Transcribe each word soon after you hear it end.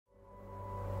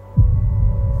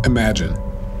Imagine.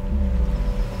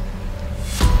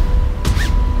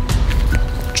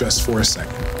 Just for a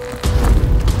second.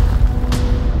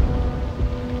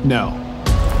 No.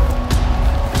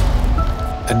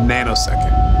 A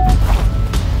nanosecond.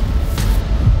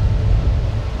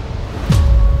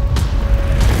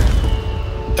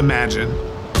 Imagine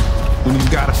when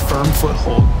you've got a firm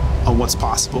foothold on what's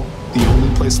possible, the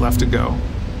only place left to go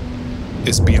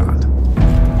is beyond.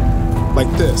 Like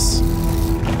this.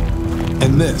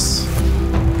 And this.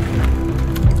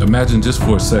 Imagine just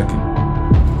for a second.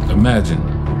 Imagine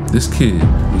this kid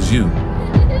was you.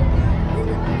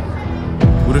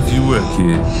 What if you were a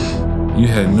kid? You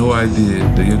had no idea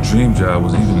that your dream job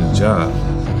was even a job.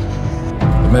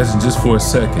 Imagine just for a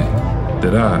second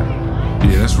that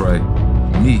yeah, that's right,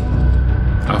 me.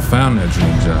 I found that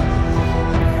dream job.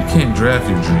 You can't draft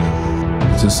your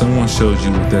dream until someone shows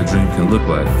you what that dream can look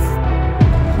like.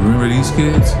 Remember these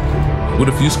kids? What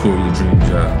if you scored your dream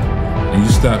job and you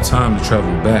stopped time to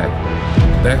travel back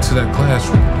to that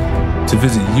classroom, to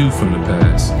visit you from the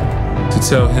past, to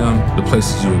tell him the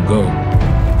places you would go?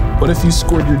 What if you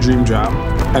scored your dream job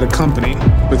at a company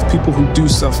with people who do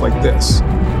stuff like this,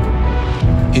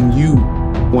 and you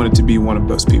wanted to be one of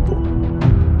those people?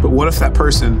 But what if that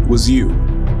person was you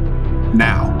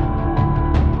now?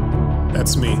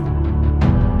 That's me.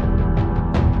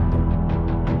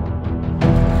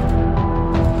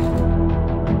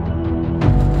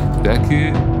 That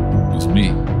kid was me.